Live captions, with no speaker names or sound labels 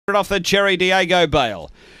off the Cherry Diego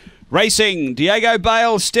Bale. Racing, Diego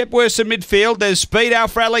Bale, step worse in midfield. There's speed,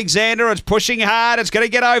 Alpha Alexander. It's pushing hard. It's going to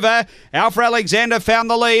get over. Alpha Alexander found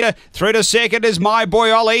the lead. Through to second is My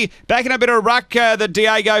Boy Ollie. Back in a bit of ruck, the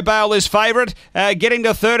Diego Bale is favourite. Getting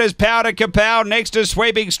to third is Powder Kapow. Next is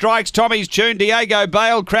Sweeping Strikes, Tommy's Tune, Diego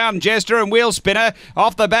Bale, Crown Jester and Wheel Spinner.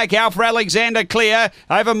 Off the back, Alpha Alexander clear.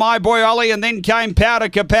 Over My Boy Ollie, and then came Powder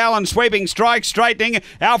Kapow and Sweeping Strikes, straightening.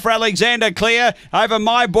 Alpha Alexander clear. Over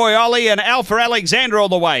My Boy Ollie and Alpha Alexander all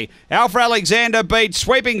the way. Alpha Alexander beat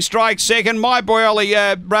Sweeping Strikes second. My Boy Ollie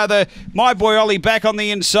back on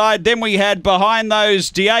the inside. Then we had behind those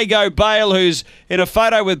Diego Bale, who's in a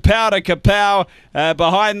photo with Powder Kapow.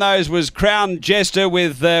 Behind those was Crown Jester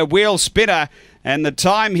with Wheel Spinner. And the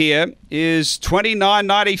time here is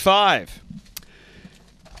 29.95.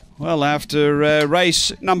 Well, after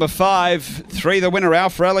race number 5, 3 the winner,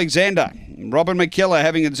 Alpha Alexander. Robin McKellar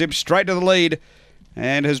having it zip straight to the lead.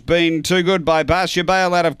 And has been too good by Basia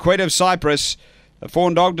Bale out of Queen of Cyprus. The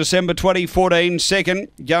Fawn Dog, December 2014. Second,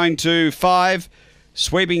 going to 5.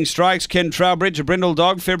 Sweeping Strikes, Ken Trowbridge, a Brindle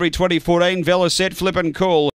Dog, February 2014. Vela Set, Flip and Cool.